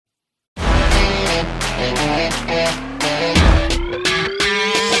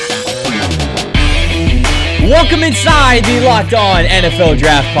Welcome inside the Locked On NFL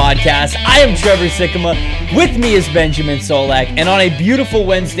Draft Podcast. I am Trevor Sikkema. With me is Benjamin Solak. And on a beautiful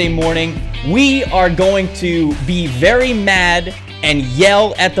Wednesday morning, we are going to be very mad and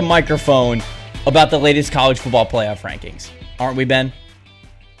yell at the microphone about the latest college football playoff rankings. Aren't we, Ben?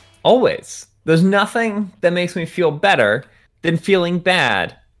 Always. There's nothing that makes me feel better than feeling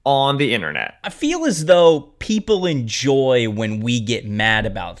bad on the internet. I feel as though people enjoy when we get mad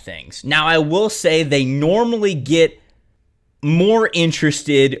about things. Now, I will say they normally get more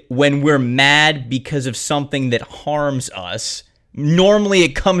interested when we're mad because of something that harms us. Normally,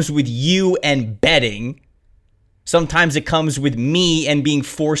 it comes with you and betting. Sometimes it comes with me and being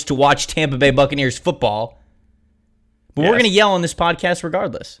forced to watch Tampa Bay Buccaneers football. But we're going to yell on this podcast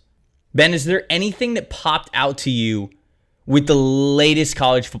regardless. Ben, is there anything that popped out to you with the latest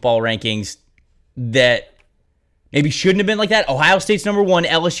college football rankings that maybe shouldn't have been like that? Ohio State's number 1,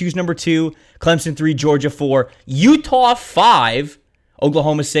 LSU's number 2, Clemson 3, Georgia 4, Utah 5,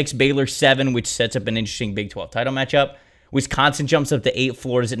 Oklahoma 6, Baylor 7, which sets up an interesting Big 12 title matchup. Wisconsin jumps up to 8,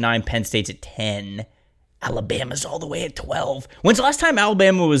 Florida's at 9, Penn State's at 10, Alabama's all the way at 12. When's the last time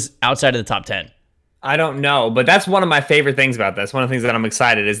Alabama was outside of the top 10? I don't know, but that's one of my favorite things about this. One of the things that I'm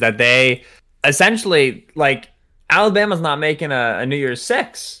excited is that they essentially, like, Alabama's not making a New Year's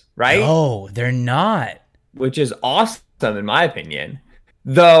 6, right? No, they're not. Which is awesome in my opinion.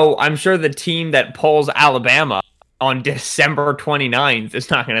 Though I'm sure the team that pulls Alabama on December 29th is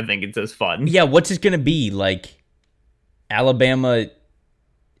not going to think it's as fun. Yeah, what's it going to be? Like Alabama,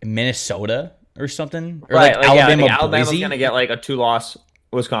 Minnesota or something? Or right, like Alabama, Alabama's Boise? going to get like a 2-loss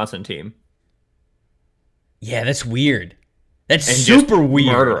Wisconsin team. Yeah, that's weird. That's and super just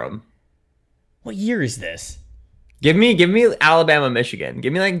weird. Murder them. What year is this? Give me Alabama, Michigan.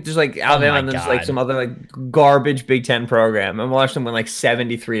 Give me Alabama and then just like some other like garbage Big Ten program, and watch them win like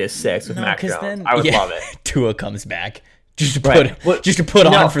 73-6 with Mac Jones. Then, I would love it. Tua comes back just to put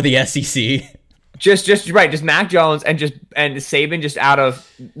on for the SEC. Just Mac Jones and Saban just out of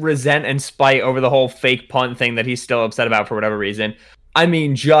resent and spite over the whole fake punt thing that he's still upset about for whatever reason. I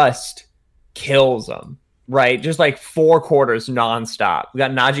mean, just kills them. Right, just like 4 quarters nonstop. We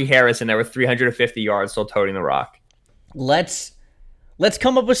got Najee Harris in there with 350 yards, still toting the rock. Let's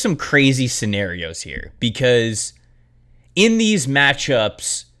come up with some crazy scenarios here, because in these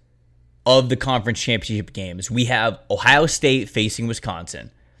matchups of the conference championship games, we have Ohio State facing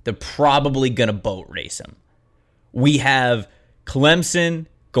Wisconsin. They're probably going to boat race them. We have Clemson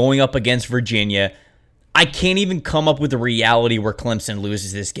going up against Virginia. I can't even come up with a reality where Clemson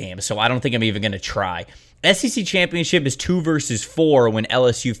loses this game, so I don't think I'm even going to try. SEC Championship is 2 versus 4 when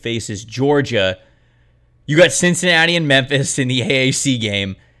LSU faces Georgia. You got Cincinnati and Memphis in the AAC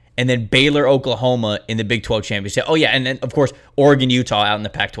game, and then Baylor, Oklahoma in the Big 12 Championship. Oh, yeah, and then, of course, Oregon, Utah out in the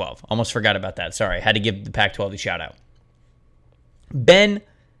Pac-12. Almost forgot about that. Sorry, had to give the Pac-12 a shout-out. Ben,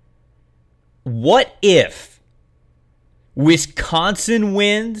 what if Wisconsin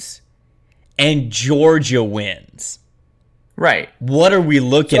wins and Georgia wins? Right. What are we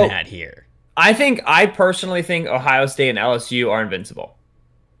looking at here? I personally think Ohio State and LSU are invincible.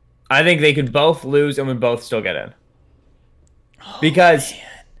 I think they could both lose and would both still get in. Because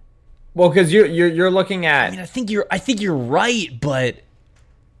you're looking at. I mean, I think you're right, but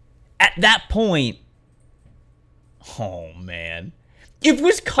at that point, oh man, if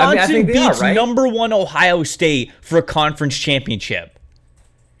Wisconsin beats number 1 Ohio State for a conference championship,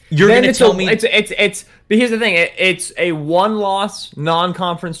 you're going to tell me it's. But here's the thing: it's a 1-loss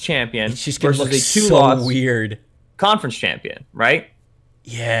non-conference champion it's just gonna versus look a 2-loss so weird conference champion, right?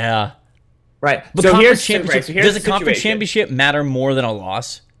 Yeah, right. But so here's does a conference championship matter more than a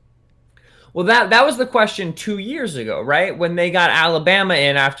loss? Well, that was the question 2 years ago, right? When they got Alabama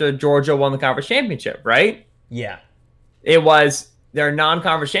in after Georgia won the conference championship, right? Yeah, it was. They're a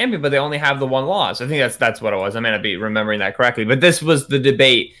non-conference champion, but they only have the 1 loss. I think that's what it was. I may not be remembering that correctly, but this was the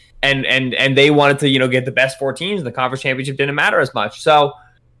debate, and they wanted to get the best 4 teams. The conference championship didn't matter as much. So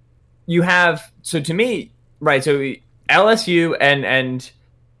to me, right? So LSU and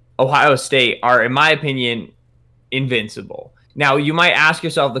Ohio State are, in my opinion, invincible. Now you might ask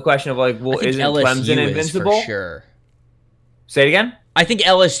yourself the question of isn't LSU Clemson invincible? For sure. Say it again. I think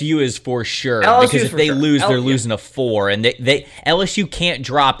LSU is for sure, because if they lose, they're losing a 4, and they LSU can't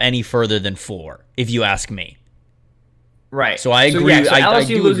drop any further than 4, if you ask me. Right. So I agree. So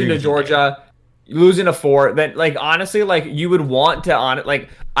LSU losing to Georgia, losing to 4. Then honestly, you would want to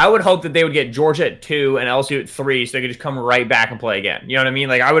I would hope that they would get Georgia at 2 and LSU at 3, so they could just come right back and play again. You know what I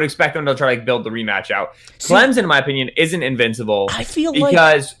mean? I would expect them to try to build the rematch out. Clemson, in my opinion, isn't invincible. I feel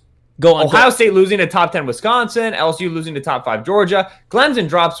because Go on. Ohio State losing to top 10 Wisconsin, LSU losing to top 5 Georgia. Clemson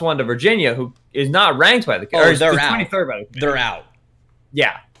drops one to Virginia, who is not ranked by the or they're out. 23rd by the They're out.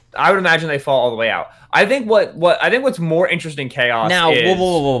 Yeah, I would imagine they fall all the way out. I think what's more interesting chaos now. Is,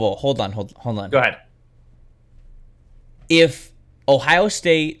 whoa. Hold on. Go ahead. If Ohio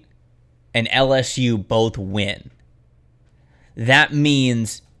State and LSU both win, that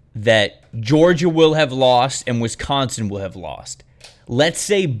means that Georgia will have lost and Wisconsin will have lost. Let's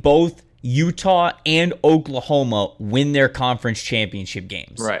say both Utah and Oklahoma win their conference championship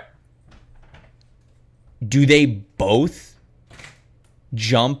games. Right. Do they both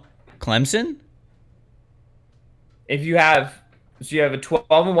jump Clemson? If you have a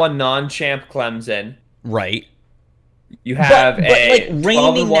 12-1 non-champ Clemson, right? You have but like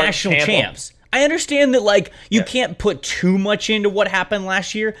reigning 12-1 national champs. I understand that like you can't put too much into what happened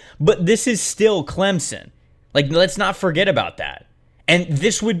last year, but this is still Clemson. Like, let's not forget about that. And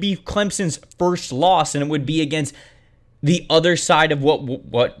this would be Clemson's first loss, and it would be against the other side of what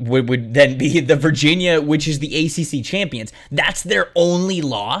would then be the Virginia, which is the ACC champions. That's their only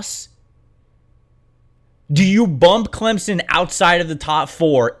loss. Do you bump Clemson outside of the top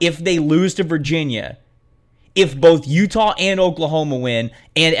 4 if they lose to Virginia, if both Utah and Oklahoma win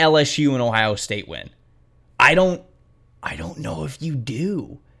and LSU and Ohio State win? I don't know if you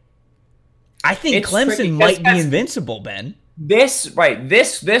do. I think it's Clemson might be invincible, Ben. This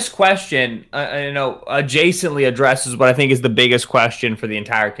question, adjacently addresses what I think is the biggest question for the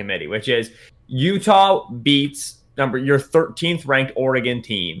entire committee, which is Utah beats your 13th ranked Oregon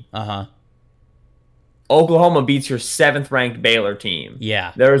team. Oklahoma beats your 7th ranked Baylor team.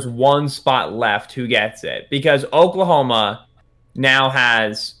 Yeah. There's one spot left. Who gets it? Because Oklahoma now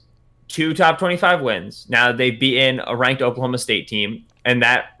has 2 top 25 wins. Now they've beaten a ranked Oklahoma State team, and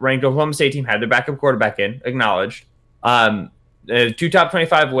that ranked Oklahoma State team had their backup quarterback in, acknowledged. 2 top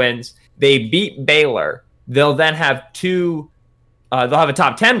 25 wins. They beat Baylor. They'll then have they'll have a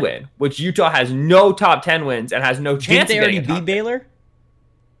top 10 win, which Utah has no top 10 wins and has no chance of getting. Didn't they already beat Baylor?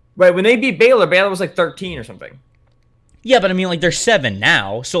 Right, when they beat Baylor was like 13 or something. Yeah, but I mean, like, they're 7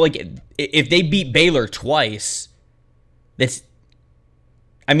 now. So, like, if they beat Baylor twice, that's...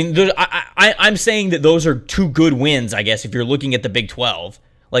 I mean, I'm saying that those are 2 good wins, I guess, if you're looking at the Big 12.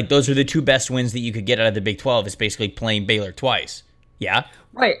 Like, those are the 2 best wins that you could get out of the Big 12, is basically playing Baylor twice. Yeah?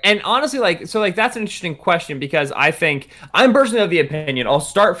 Right, and honestly, that's an interesting question, because I'm personally of the opinion, I'll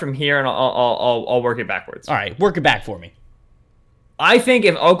start from here and I'll work it backwards. All right, work it back for me. I think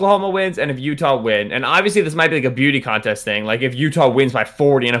if Oklahoma wins and if Utah win, and obviously this might be like a beauty contest thing, like if Utah wins by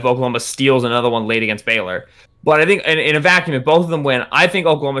 40 and if Oklahoma steals another one late against Baylor. But I think in a vacuum, if both of them win, I think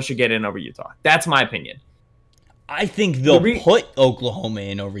Oklahoma should get in over Utah. That's my opinion. I think they'll put Oklahoma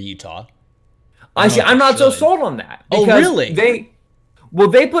in over Utah. I'm not so sold on that. Oh, really? They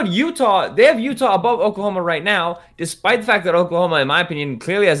put Utah, they have Utah above Oklahoma right now, despite the fact that Oklahoma, in my opinion,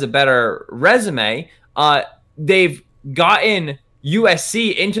 clearly has a better resume. They've gotten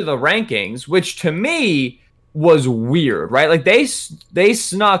USC into the rankings, which to me was weird, right? Like they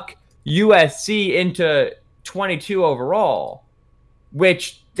snuck USC into 22 overall,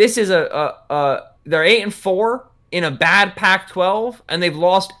 which this is they're 8-4 in a bad Pac-12, and they've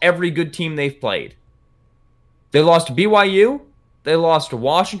lost every good team they've played. They lost to BYU, they lost to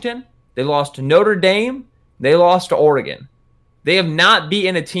Washington, they lost to Notre Dame, they lost to Oregon. They have not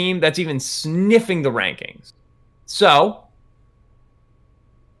beaten a team that's even sniffing the rankings. So,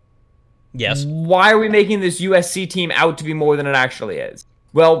 yes. Why are we making this USC team out to be more than it actually is?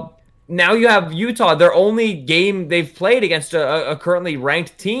 Well, now you have Utah. Their only game they've played against a currently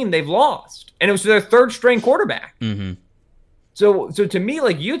ranked team, they've lost. And it was their 3rd string quarterback. Mm-hmm. So to me,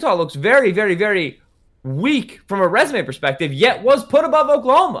 like, Utah looks very, very, very weak from a resume perspective, yet was put above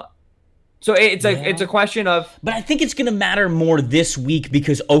Oklahoma. So it's a question of... But I think it's going to matter more this week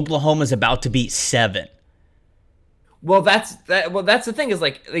because Oklahoma's about to beat 7. Well, that's the thing is,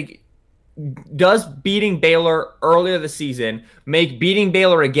 like, does beating Baylor earlier this season make beating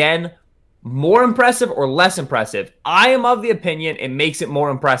Baylor again more impressive or less impressive? I am of the opinion it makes it more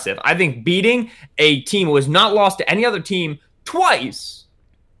impressive. I think beating a team who has not lost to any other team twice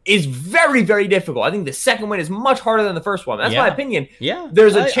is very, very difficult. I think the second win is much harder than the first one. That's my opinion. Yeah.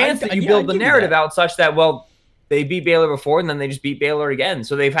 There's a chance that you build the narrative out such that, well, they beat Baylor before and then they just beat Baylor again.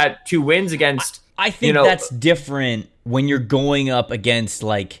 So they've had 2 wins against... I think that's different when you're going up against,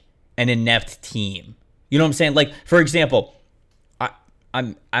 like, an inept team. You know what I'm saying? Like, for example,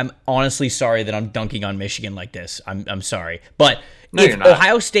 I'm honestly sorry that I'm dunking on Michigan like this. I'm sorry. But if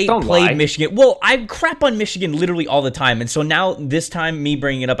Ohio State played Michigan, well, I crap on Michigan literally all the time. And so now this time me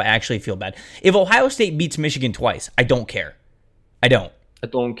bringing it up, I actually feel bad. If Ohio State beats Michigan twice, I don't care. I don't. I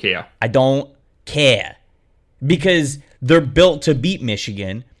don't care. I don't care. Because they're built to beat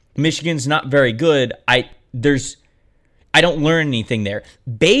Michigan. Michigan's not very good. I don't learn anything there.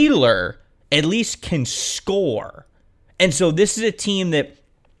 Baylor at least can score. And so this is a team that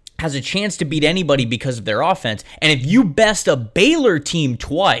has a chance to beat anybody because of their offense. And if you best a Baylor team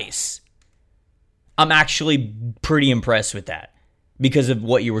twice, I'm actually pretty impressed with that because of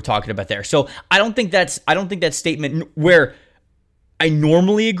what you were talking about there. So I don't think that statement where I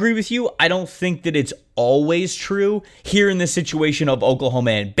normally agree with you. I don't think that it's always true here in the situation of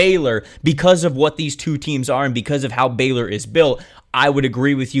Oklahoma and Baylor because of what these two teams are and because of how Baylor is built. I would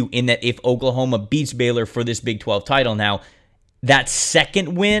agree with you in that if Oklahoma beats Baylor for this Big 12 title now, that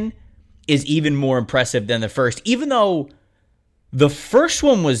second win is even more impressive than the first, even though the first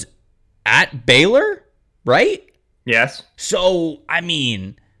one was at Baylor, right? Yes. So, I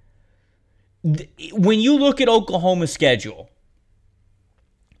mean, when you look at Oklahoma's schedule,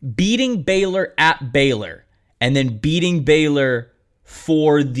 beating Baylor at Baylor and then beating Baylor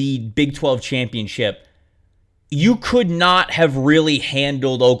for the Big 12 championship, you could not have really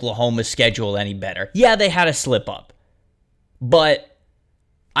handled Oklahoma's schedule any better. Yeah, they had a slip up, but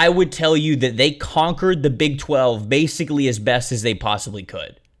I would tell you that they conquered the Big 12 basically as best as they possibly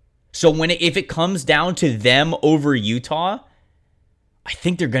could. So if it comes down to them over Utah, I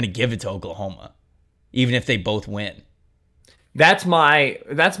think they're going to give it to Oklahoma, even if they both win. That's my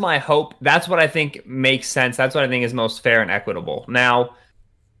hope. That's what I think makes sense. That's what I think is most fair and equitable. Now,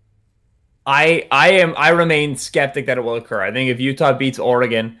 I remain skeptic that it will occur. I think if Utah beats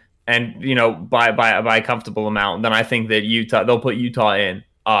Oregon and by a comfortable amount, then I think that they'll put Utah in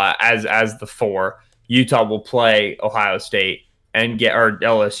as the 4. Utah will play Ohio State and or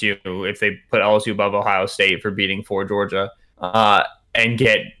LSU if they put LSU above Ohio State for beating Georgia and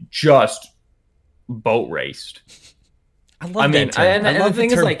get just boat raced. I love that term. I love the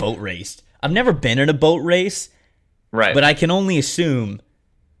term boat raced. I've never been in a boat race, right? But I can only assume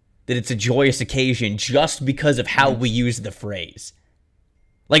that it's a joyous occasion just because of how we use the phrase.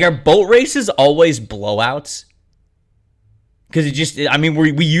 Like, are boat races always blowouts? Because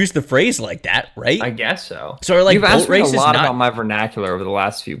we use the phrase like that, right? I guess so. So are You've asked me a lot about my vernacular over the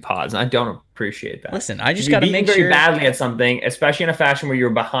last few pods, and I don't appreciate that. Listen, I just got to make sure. Very badly at something, especially in a fashion where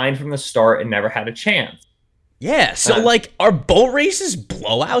you're behind from the start and never had a chance. Yeah, so are boat races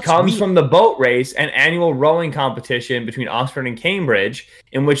blowouts? Comes from the boat race, an annual rowing competition between Oxford and Cambridge,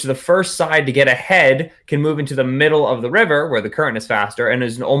 in which the first side to get ahead can move into the middle of the river where the current is faster and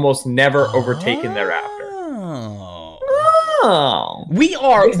is almost never overtaken thereafter. Oh.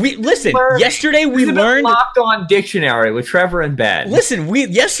 Listen, yesterday we learned Locked On Dictionary with Trevor and Ben. Listen,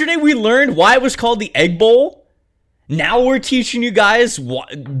 yesterday we learned why it was called the Egg Bowl. Now we're teaching you guys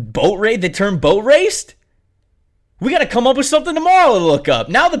the term boat raced. We got to come up with something tomorrow to look up.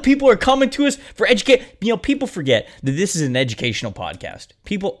 Now that people are coming to us for educate, people forget that this is an educational podcast.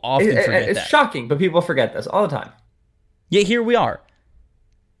 People often forget that. It's shocking, but people forget this all the time. Yet here we are,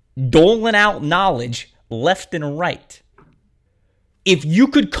 doling out knowledge left and right. If you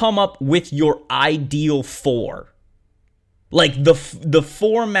could come up with your ideal 4, like the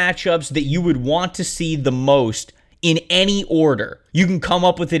 4 matchups that you would want to see the most in any order, you can come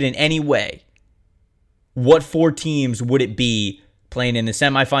up with it in any way. What 4 teams would it be playing in the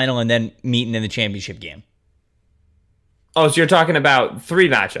semifinal and then meeting in the championship game? Oh, so you're talking about 3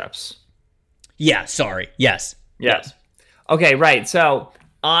 matchups? Yeah, sorry. Yes. Okay, right. So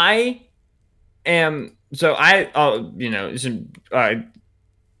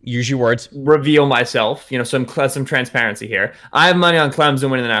use your words. Reveal myself. Some transparency here. I have money on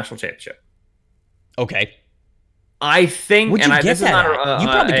Clemson winning the national championship. Okay. I think. Would you get that? You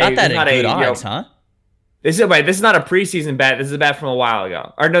probably got that at good odds, huh? This is not a preseason bet. This is a bet from a while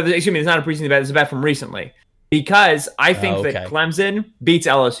ago. Or no, excuse me, it's not a preseason bet. This is a bet from recently. Because I think that Clemson beats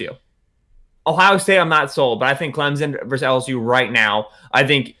LSU. Ohio State, I'm not sold, but I think Clemson versus LSU right now. I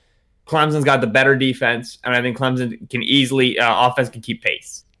think Clemson's got the better defense, and I think Clemson can easily offense can keep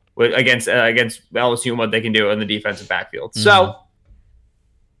pace against LSU and what they can do in the defensive backfield. Mm-hmm. So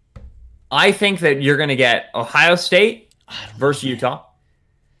I think that you're going to get Ohio State versus Utah.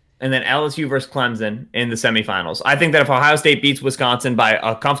 And then LSU versus Clemson in the semifinals. I think that if Ohio State beats Wisconsin by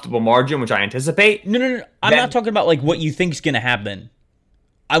a comfortable margin, which I anticipate. No. I'm not talking about what you think is going to happen.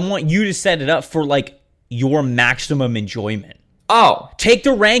 I want you to set it up for your maximum enjoyment. Oh. Take the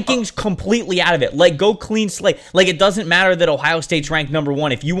rankings completely out of it. Go clean slate. It doesn't matter that Ohio State's ranked number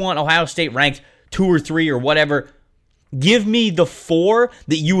 1. If you want Ohio State ranked 2 or 3 or whatever, give me the 4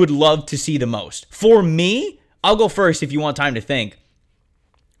 that you would love to see the most. For me, I'll go first if you want time to think.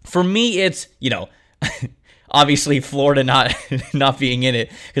 For me, it's, Obviously, Florida not not being in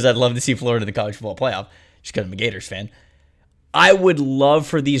it, because I'd love to see Florida in the college football playoff, just because I'm a Gators fan. I would love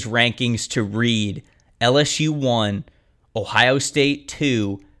for these rankings to read LSU 1, Ohio State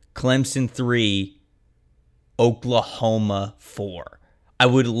 2, Clemson 3, Oklahoma 4. I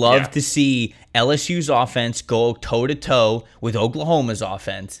would love to see LSU's offense go toe-to-toe with Oklahoma's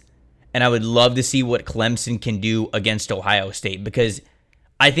offense, and I would love to see what Clemson can do against Ohio State, because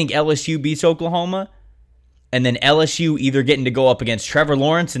I think LSU beats Oklahoma, and then LSU either getting to go up against Trevor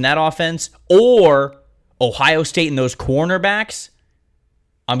Lawrence in that offense or Ohio State and those cornerbacks.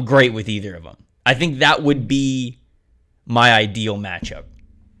 I'm great with either of them. I think that would be my ideal matchup.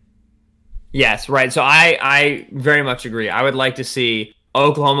 Yes, right. So I very much agree. I would like to see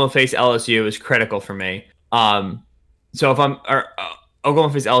Oklahoma face LSU is critical for me. So if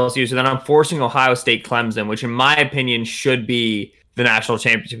Oklahoma face LSU, so then I'm forcing Ohio State Clemson, which in my opinion should be the national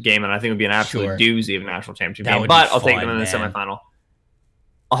championship game, and I think would be an absolute doozy of a national championship game. But I'll take them in the semifinal.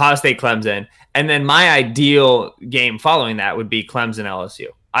 Ohio State Clemson, and then my ideal game following that would be Clemson LSU.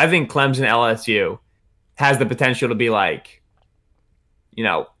 I think Clemson LSU has the potential to be like,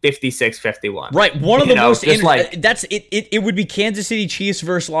 56-51. Right. One of the most that's it. It would be Kansas City Chiefs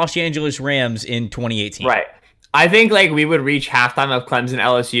versus Los Angeles Rams in 2018. Right. I think we would reach halftime of Clemson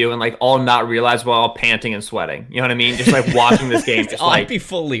LSU and all not realize we're all panting and sweating. You know what I mean? Just watching this game. Just I'd be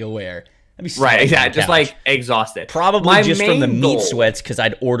fully aware. I'd be right. Exactly. Just exhausted. Probably just from the meat sweats because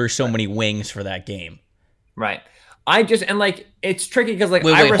I'd order so many wings for that game. Right. It's tricky because wait,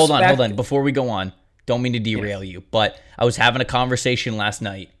 hold on. Before we go on, don't mean to derail you, but I was having a conversation last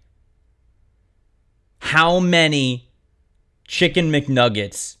night. How many chicken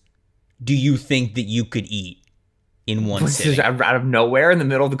McNuggets do you think that you could eat in one sitting? Out of nowhere in the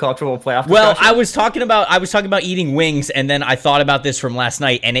middle of the cultural playoff discussion? Well, I was talking about eating wings, and then I thought about this from last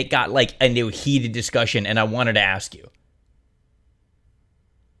night, and it got into a heated discussion, and I wanted to ask you.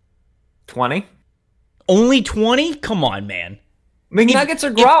 20? Only 20? Come on, man. McNuggets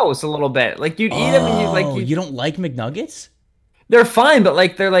are gross a little bit. You'd eat them and you don't like McNuggets? They're fine,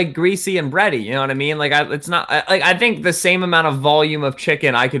 but they're greasy and bready. You know what I mean? It's not I think the same amount of volume of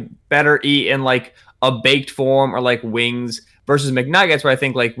chicken I could better eat in a baked form or wings versus McNuggets, where I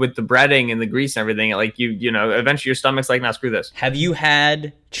think with the breading and the grease and everything, eventually your stomach's nah, screw this. Have you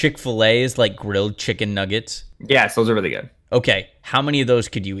had Chick-fil-A's grilled chicken nuggets? Yes, those are really good. Okay, how many of those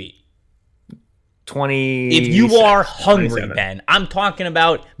could you eat? 20. If you are hungry, 27. Ben, I'm talking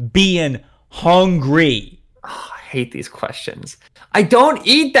about being hungry. Oh, I hate these questions. I don't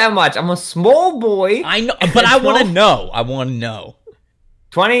eat that much. I'm a small boy. I know, but I want to know.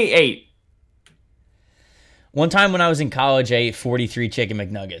 28. One time when I was in college, I ate 43 chicken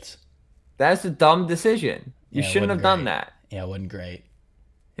McNuggets. That's a dumb decision. You shouldn't have done that. Yeah, it wasn't great.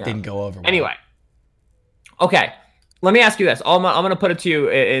 Yeah. Didn't go over well. Anyway. Okay. Let me ask you this. I'm going to put it to you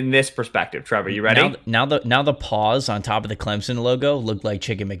in this perspective, Trevor. You ready? Now the paws on top of the Clemson logo look like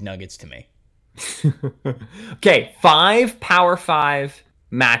chicken McNuggets to me. Okay, 5 Power 5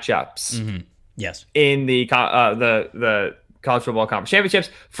 matchups. Mm-hmm. Yes. In the College Football Conference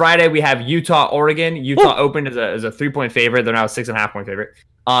Championships. Friday we have Utah, Oregon. Utah opened as a 3-point favorite. They're now a 6.5-point favorite.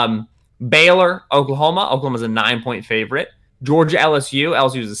 Baylor, Oklahoma. Oklahoma's a 9-point favorite. Georgia, LSU.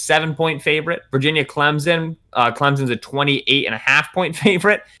 LSU is a 7-point favorite. Virginia, Clemson. Clemson's a 28.5-point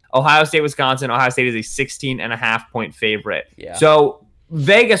favorite. Ohio State, Wisconsin. Ohio State is a 16.5-point favorite. Yeah. So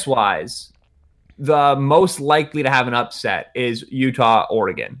Vegas-wise, the most likely to have an upset is Utah,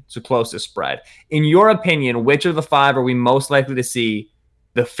 Oregon. It's the closest spread. In your opinion, which of the 5 are we most likely to see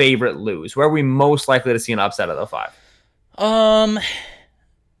the favorite lose? Where are we most likely to see an upset of the 5?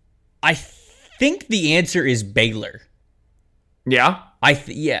 I think the answer is Baylor. Yeah? I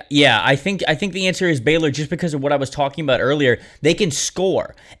think the answer is Baylor just because of what I was talking about earlier. They can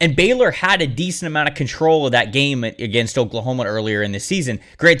score. And Baylor had a decent amount of control of that game against Oklahoma earlier in the season.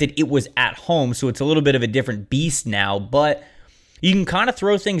 Granted, it was at home, so it's a little bit of a different beast now, but you can kind of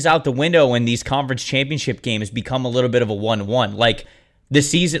throw things out the window when these conference championship games become a little bit of a 1-1. The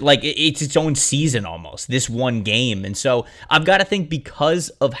season, it's its own season almost, this one game. And so I've got to think because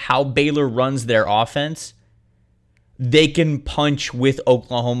of how Baylor runs their offense, they can punch with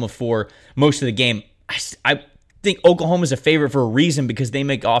Oklahoma for most of the game. I think Oklahoma's a favorite for a reason because they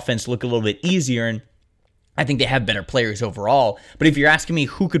make offense look a little bit easier, and I think they have better players overall. But if you're asking me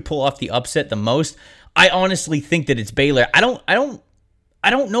who could pull off the upset the most, I honestly think that it's Baylor. I don't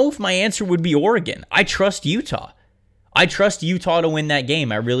know if my answer would be Oregon. I trust Utah. I trust Utah to win that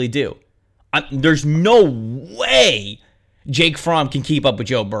game. I really do. There's no way Jake Fromm can keep up with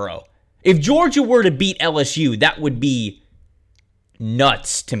Joe Burrow. If Georgia were to beat LSU, that would be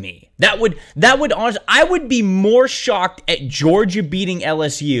nuts to me. That would honestly, I would be more shocked at Georgia beating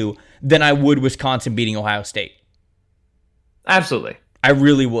LSU than I would Wisconsin beating Ohio State. Absolutely. I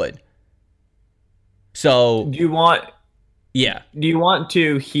really would. So do you want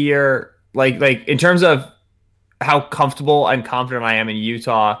to hear like in terms of how comfortable and confident I am in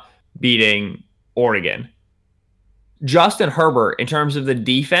Utah beating Oregon? Justin Herbert, in terms of the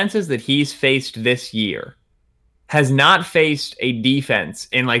defenses that he's faced this year, has not faced a defense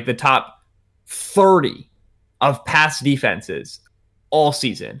in like the top 30 of past defenses all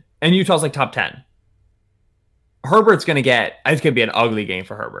season. And Utah's like top 10. Herbert's going to get, I think it's going to be an ugly game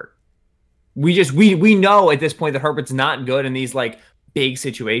for Herbert. We know at this point that Herbert's not good in these like big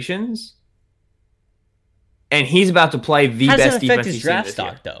situations. And he's about to play the best defense. How does that affect his draft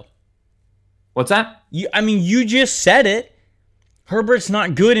stock though? What's that? You just said it. Herbert's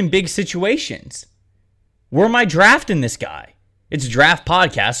not good in big situations. Where am I drafting this guy? It's a draft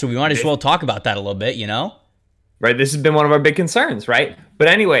podcast, so we might as well talk about that a little bit, you know? Right. This has been one of our big concerns, right? But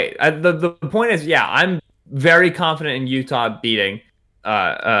anyway, the point is, yeah, I'm very confident in Utah beating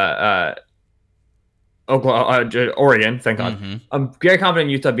Oregon. Thank God. Mm-hmm. I'm very confident in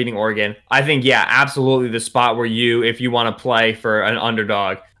Utah beating Oregon. I think, yeah, absolutely the spot where if you want to play for an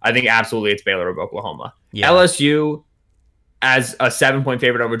underdog, I think absolutely it's Baylor of Oklahoma. Yeah. LSU as a 7-point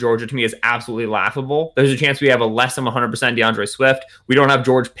favorite over Georgia to me is absolutely laughable. There's a chance we have a less than 100% DeAndre Swift. We don't have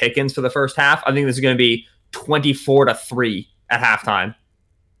George Pickens for the first half. I think this is going to be 24-3 at halftime.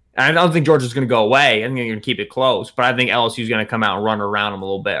 And I don't think Georgia's going to go away. I think they're going to keep it close, but I think LSU is going to come out and run around them a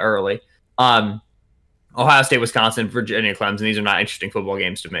little bit early. Ohio State, Wisconsin, Virginia, Clemson. These are not interesting football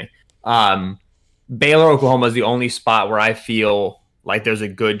games to me. Baylor, Oklahoma is the only spot where I feel like there's a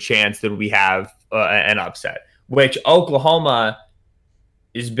good chance that we have an upset, which Oklahoma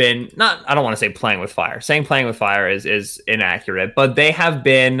has been not, I don't want to say playing with fire. Saying playing with fire is inaccurate, but they have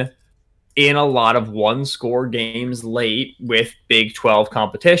been in a lot of one-score games late with Big 12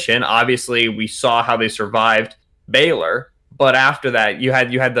 competition. Obviously, we saw how they survived Baylor, but after that, you had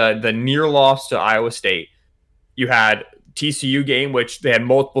the near loss to Iowa State. You had TCU game, which they had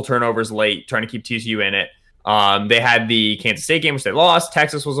multiple turnovers late, trying to keep TCU in it. They had the Kansas State game, which they lost.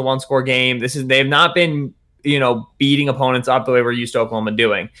 Texas was a one-score game. They have not been, beating opponents up the way we're used to Oklahoma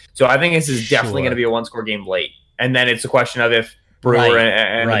doing. So I think this is definitely going to be a one-score game late. And then it's a question of if Brewer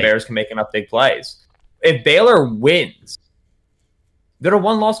and the Bears can make enough big plays. If Baylor wins, they're a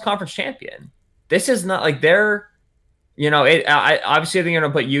one-loss conference champion. This is not like they're, obviously they're going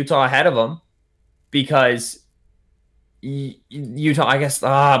to put Utah ahead of them because Utah, I guess,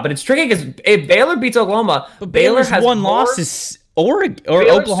 but it's tricky because if Baylor beats Oklahoma, but Baylor has one loss is Oregon or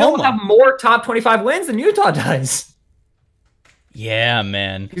Baylor Oklahoma. Still have more top 25 wins than Utah does. Yeah,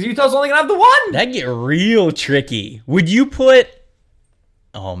 man. Because Utah's only gonna have the one. That get real tricky. Would you put?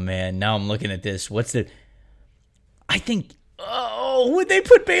 Oh man, now I'm looking at this. I think. Oh, would they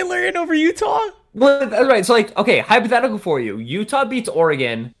put Baylor in over Utah? Well, that's right. So, hypothetical for you: Utah beats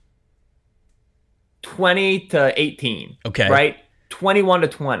Oregon 20-18. Okay. Right.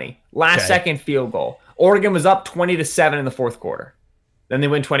 21-20. Last second field goal. Oregon was up 20-7 in the fourth quarter. Then they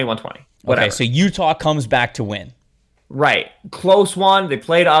win 21-20. Whatever. Okay, so Utah comes back to win. Right. Close one. They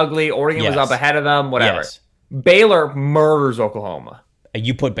played ugly. Oregon was up ahead of them. Whatever. Yes. Baylor murders Oklahoma.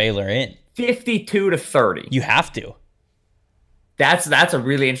 You put Baylor in. 52-30. You have to. That's a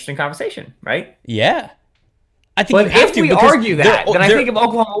really interesting conversation, right? Yeah. I think but if we argue that, then I think if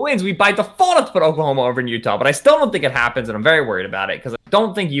Oklahoma wins, we by default have to put Oklahoma over in Utah. But I still don't think it happens, and I'm very worried about it because I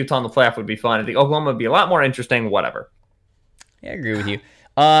don't think Utah in the playoff would be fun. I think Oklahoma would be a lot more interesting, whatever. Yeah, I agree with you.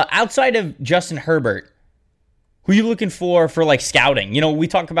 Outside of Justin Herbert, who are you looking for like scouting? We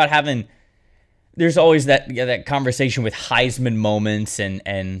talk about there's always that conversation with Heisman moments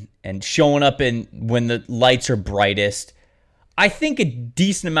and showing up when the lights are brightest. I think a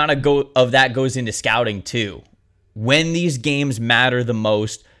decent amount of that goes into scouting too. When these games matter the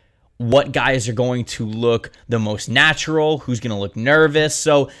most, what guys are going to look the most natural, who's going to look nervous.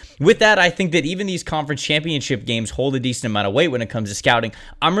 So with that, I think that even these conference championship games hold a decent amount of weight when it comes to scouting.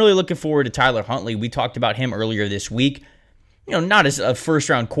 I'm really looking forward to Tyler Huntley. We talked about him earlier this week. Not as a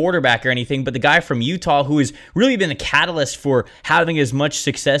first-round quarterback or anything, but the guy from Utah who has really been a catalyst for having as much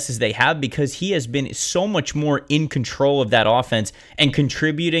success as they have because he has been so much more in control of that offense and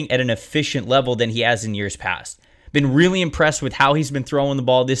contributing at an efficient level than he has in years past. Been really impressed with how he's been throwing the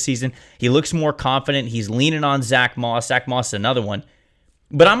ball this season. He looks more confident. He's leaning on Zach Moss. Zach Moss is another one.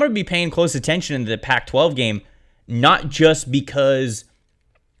 But I'm going to be paying close attention in the Pac-12 game, not just because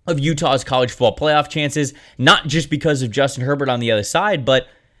of Utah's college football playoff chances, not just because of Justin Herbert on the other side, but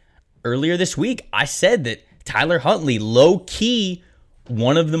earlier this week, I said that Tyler Huntley low-key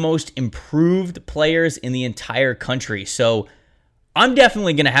one of the most improved players in the entire country. So I'm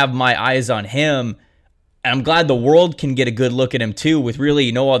definitely going to have my eyes on him. And I'm glad the world can get a good look at him too, with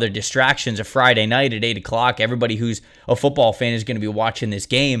really no other distractions. A Friday night at 8 o'clock. Everybody who's a football fan is going to be watching this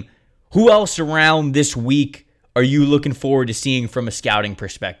game. Who else around this week are you looking forward to seeing from a scouting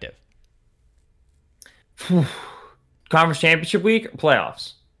perspective? Conference championship week or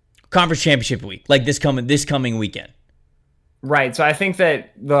playoffs? Conference championship week, like this coming weekend. Right. So I think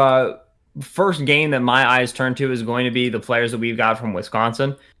that the first game that my eyes turn to is going to be the players that we've got from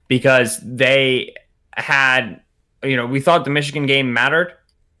Wisconsin, because they had, we thought the Michigan game mattered,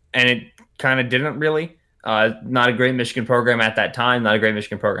 and it kind of didn't really. Not a great Michigan program at that time, not a great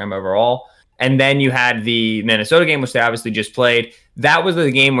Michigan program overall. And then you had the Minnesota game, which they obviously just played. That was the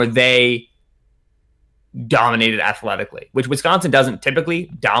game where they dominated athletically, which Wisconsin doesn't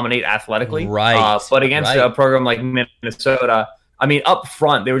typically dominate athletically. Right. But against a program like Minnesota, I mean, up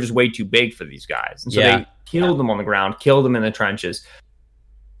front, they were just way too big for these guys. And so they killed them on the ground, killed them in the trenches.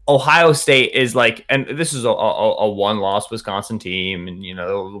 Ohio State is like, and this is a one-loss Wisconsin team, and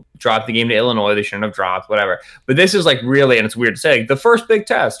they'll drop the game to Illinois. They shouldn't have dropped, whatever. But this is like really, and it's weird to say, the first big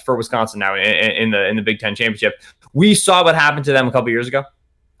test for Wisconsin now in the Big Ten championship. We saw what happened to them a couple years ago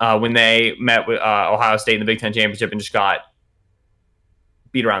when they met with Ohio State in the Big Ten championship and just got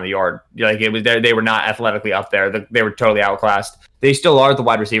beat around the yard. Like, it was they were not athletically up there. They were totally outclassed. They still are at the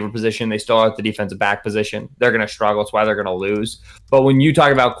wide receiver position. They still are at the defensive back position. They're going to struggle. It's why they're going to lose. But when you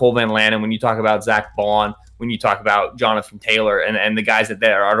talk about Cole Van Lannon, when you talk about Zach Bond, when you talk about Jonathan Taylor and the guys that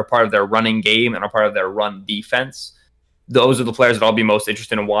are a part of their running game and are part of their run defense, those are the players that I'll be most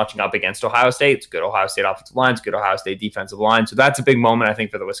interested in watching up against Ohio State. It's good Ohio State offensive line. It's good Ohio State defensive line. So that's a big moment, I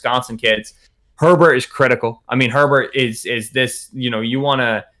think, for the Wisconsin kids. Herbert is critical. I mean, Herbert is this, you want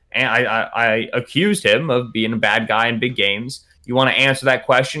to, I accused him of being a bad guy in big games. You want to answer that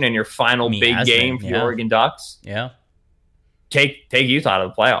question in your final big game for the Oregon Ducks? Yeah. Take Utah out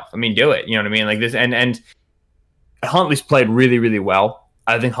of the playoff. I mean, do it. You know what I mean? Like this, and Huntley's played really, really well.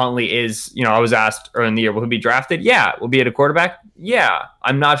 I think Huntley is, I was asked early in the year, will he be drafted? Yeah. Will he be at a quarterback? Yeah.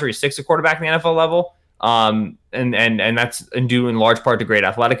 I'm not sure he's six a quarterback in the NFL level. And that's due in large part to great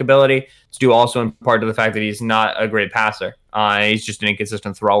athletic ability. It's due also in part to the fact that he's not a great passer. He's just an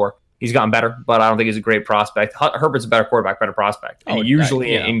inconsistent thrower. He's gotten better, but I don't think he's a great prospect. Herbert's a better quarterback, better prospect. And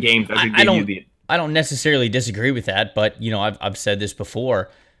usually in games, I don't necessarily disagree with that, but I've said this before.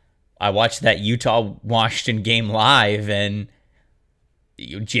 I watched that Utah-Washington game live, and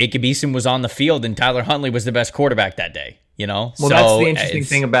Jacob Eason was on the field, and Tyler Huntley was the best quarterback that day. Well, so that's the interesting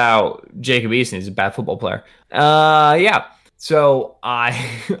thing about Jacob Eason. He's a bad football player. Yeah. So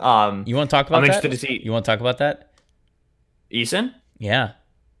you want to talk about that? I'm interested to see. You want to talk about that? Eason? Yeah.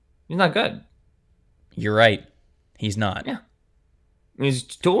 He's not good. You're right. He's not. Yeah. He's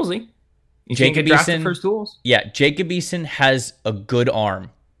toolsy. Jacob Eason for his tools. Yeah, Jacob Eason has a good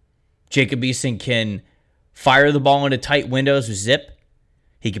arm. Jacob Eason can fire the ball into tight windows with zip.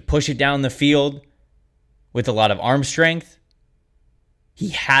 He can push it down the field with a lot of arm strength.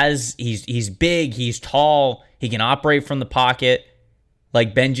 He's big, he's tall, he can operate from the pocket.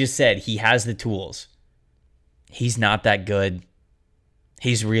 Like Ben just said, he has the tools. He's not that good.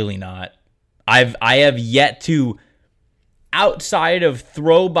 He's really not. I have yet to, outside of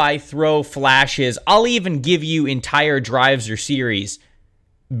throw-by-throw flashes, I'll even give you entire drives or series,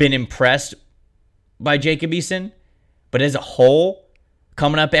 been impressed by Jacob Eason. But as a whole,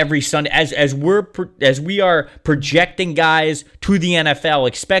 coming up every Sunday, as we are projecting guys to the NFL,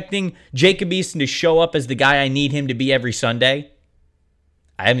 expecting Jacob Eason to show up as the guy I need him to be every Sunday,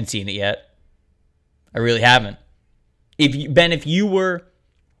 I haven't seen it yet. I really haven't. If you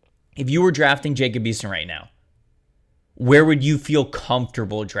were drafting Jacob Eason right now, where would you feel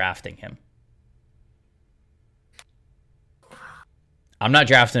comfortable drafting him? I'm not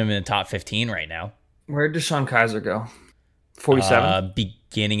drafting him in the top 15 right now. Where'd Deshaun Kaiser go? 47?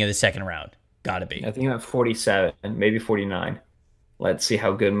 Beginning of the second round. Gotta be. I think I'm at 47, maybe 49. Let's see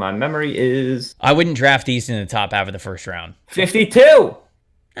how good my memory is. I wouldn't draft Eason in the top half of the first round. 52!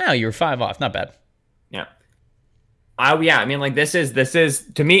 Oh, you were 5 off. Not bad. Yeah. I mean, like, this is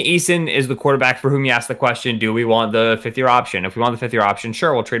to me, Eason is the quarterback for whom you ask the question, do we want the fifth-year option? If we want the fifth-year option,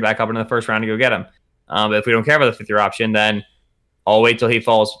 sure, we'll trade back up into the first round to go get him. But if we don't care about the fifth-year option, then I'll wait till he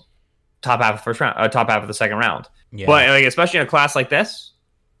falls top half of the first round, top half of the second round. Yeah. But like, especially in a class like this,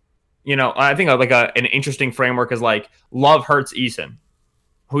 I think like an interesting framework is like Love, Hurts, Eason.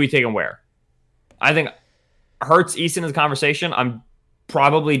 Who are you taking where? I think Hurts, Eason is a conversation. I'm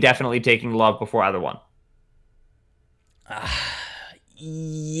probably definitely taking Love before either one.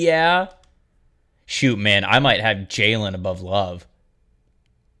 Yeah. Shoot, man, I might have Jalen above Love.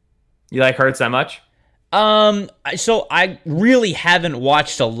 You like Hurts that much? So I really haven't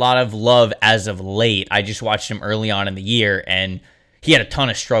watched a lot of Love as of late. I just watched him early on in the year, and he had a ton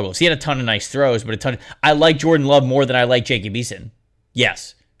of struggles. He had a ton of nice throws, but I like Jordan Love more than I like Jacob Eason.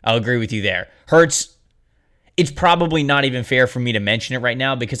 Yes, I'll agree with you there. Hurts, it's probably not even fair for me to mention it right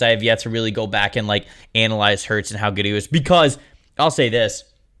now because I have yet to really go back and like analyze Hurts and how good he was. Because I'll say this,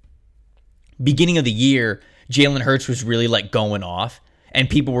 beginning of the year, Jalen Hurts was really like going off, and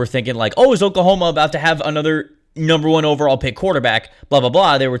people were thinking like, oh, is Oklahoma about to have another number 1 overall pick quarterback? Blah, blah,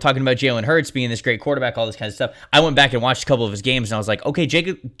 blah. They were talking about Jalen Hurts being this great quarterback, all this kind of stuff. I went back and watched a couple of his games, and I was like, okay,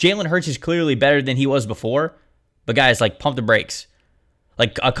 Jalen Hurts is clearly better than he was before, but guys, like, pump the brakes.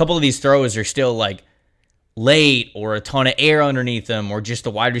 Like, a couple of these throws are still like late or a ton of air underneath them or just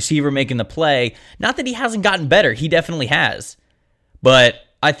the wide receiver making the play. Not that he hasn't gotten better. He definitely has. But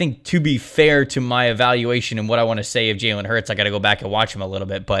I think to be fair to my evaluation and what I want to say of Jalen Hurts, I got to go back and watch him a little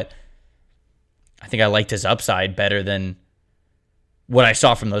bit. But I think I liked his upside better than what I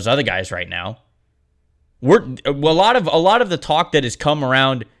saw from those other guys right now. A lot of the talk that has come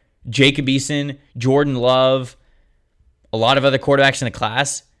around Jacob Eason, Jordan Love, a lot of other quarterbacks in the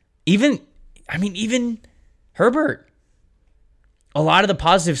class, even Herbert. A lot of the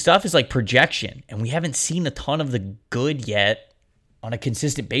positive stuff is like projection, and we haven't seen a ton of the good yet on a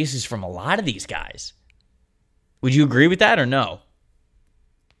consistent basis from a lot of these guys. Would you agree with that or no?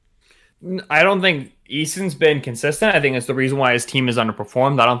 I don't think Eason's been consistent. I think it's the reason why his team is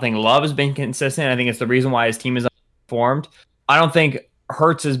underperformed. I don't think Love has been consistent. I think it's the reason why his team is underperformed. I don't think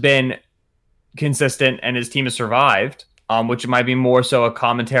Hurts has been consistent and his team has survived, which might be more so a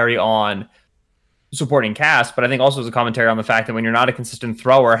commentary on supporting cast, but I think also is a commentary on the fact that when you're not a consistent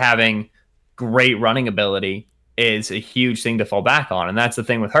thrower, having great running ability is a huge thing to fall back on. And that's the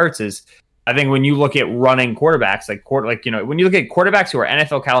thing with Hurts is I think when you look at running quarterbacks, when you look at quarterbacks who are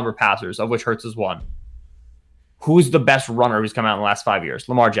NFL caliber passers, of which Hurts is one, who's the best runner who's come out in the last 5 years?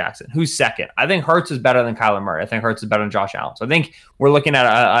 Lamar Jackson. Who's second? I think Hurts is better than Kyler Murray. I think Hurts is better than Josh Allen. So I think we're looking at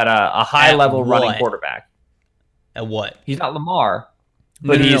a high level running quarterback. At what? He's not Lamar.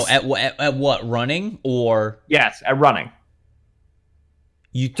 But no. At what? Running or? Yes, at running.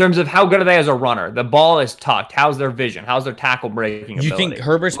 In terms of how good are they as a runner? The ball is tucked. How's their vision? How's their tackle breaking ability? You think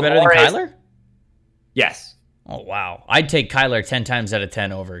Herbert's better than Kyler? Yes. Oh, wow. I'd take Kyler 10 times out of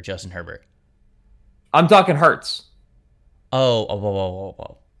 10 over Justin Herbert. I'm talking Hurts.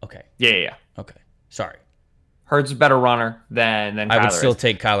 Whoa. Okay. Yeah. Okay. Sorry. Hurts is a better runner than Kyler. I would still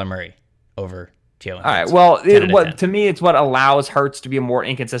take Kyler Murray over Jalen Hurts. All right. Well, to me, it's what allows Hurts to be a more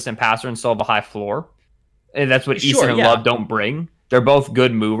inconsistent passer and still have a high floor. And that's what Eason and Love don't bring. They're both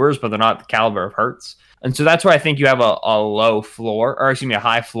good movers, but they're not the caliber of Hurts. And so that's why I think you have a high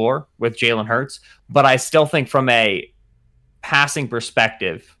floor with Jalen Hurts. But I still think from a passing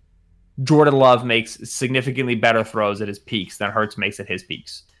perspective, Jordan Love makes significantly better throws at his peaks than Hurts makes at his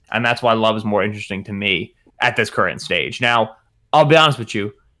peaks. And that's why Love is more interesting to me at this current stage. Now, I'll be honest with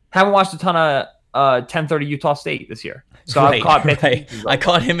you, haven't watched a ton of 10:30 Utah State this year. So I've caught I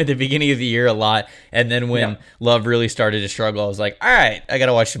caught him at the beginning of the year a lot. And then when Love really started to struggle, I was like, all right, I got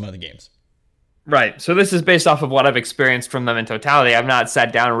to watch some other games. Right. So this is based off of what I've experienced from them in totality. I've not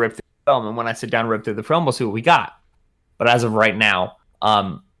sat down and ripped through the film. And when I sit down and rip through the film, we'll see what we got. But as of right now,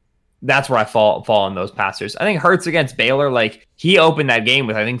 that's where I fall on those passers. I think Hurts against Baylor, like he opened that game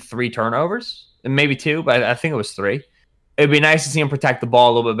with, I think, 3 turnovers, maybe 2, but I think it was 3. It'd be nice to see him protect the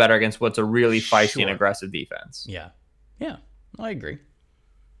ball a little bit better against what's a really feisty and aggressive defense. Yeah, I agree.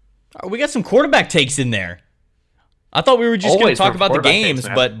 Right, we got some quarterback takes in there. I thought we were just going to talk about the games,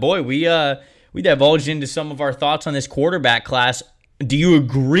 but boy, we divulged into some of our thoughts on this quarterback class. Do you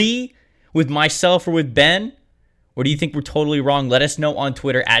agree with myself or with Ben? Or do you think we're totally wrong? Let us know on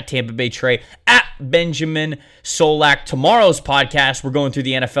Twitter at Tampa Bay Trey, at Benjamin Solak. Tomorrow's podcast, we're going through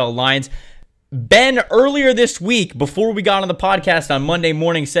the NFL lines. Ben, earlier this week, before we got on the podcast on Monday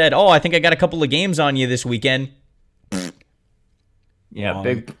morning, said, I think I got a couple of games on you this weekend.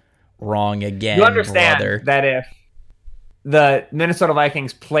 Yeah, wrong again, you understand brother. That if the Minnesota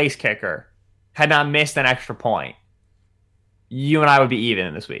Vikings place kicker had not missed an extra point, you and I would be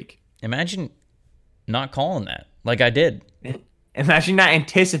even this week. Imagine not calling that like I did. Imagine not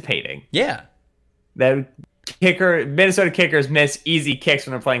anticipating. Yeah. That Minnesota kickers miss easy kicks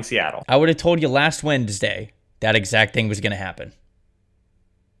when they're playing Seattle. I would have told you last Wednesday that exact thing was going to happen.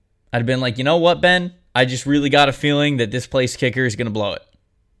 I'd have been like, you know what, Ben? I just really got a feeling that this place kicker is going to blow it.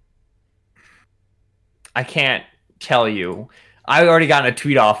 I can't tell you. I already gotten a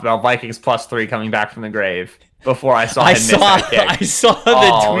tweet off about Vikings +3 coming back from the grave before I saw him miss that kick. I saw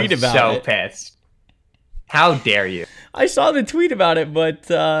the tweet about it. So pissed. How dare you? I saw the tweet about it,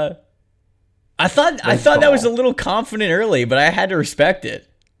 but I thought that was a little confident early, but I had to respect it.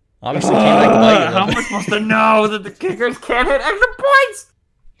 Obviously, came back to bite you. How am I supposed to know that the kickers can't hit extra points?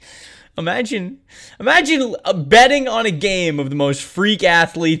 Imagine betting on a game of the most freak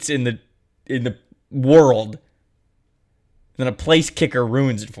athletes in the world, and then a place kicker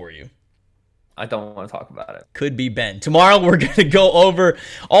ruins it for you. I don't want to talk about it. Could be Ben. Tomorrow we're going to go over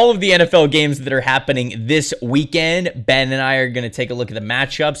all of the NFL games that are happening this weekend. Ben and I are going to take a look at the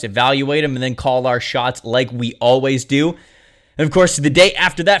matchups, evaluate them, and then call our shots like we always do. And of course, the day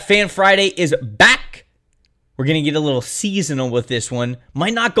after that, Fan Friday is back. We're going to get a little seasonal with this one.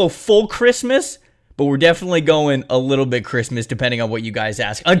 Might not go full Christmas, but we're definitely going a little bit Christmas depending on what you guys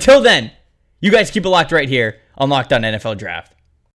ask. Until then, you guys keep it locked right here on Locked On NFL Draft.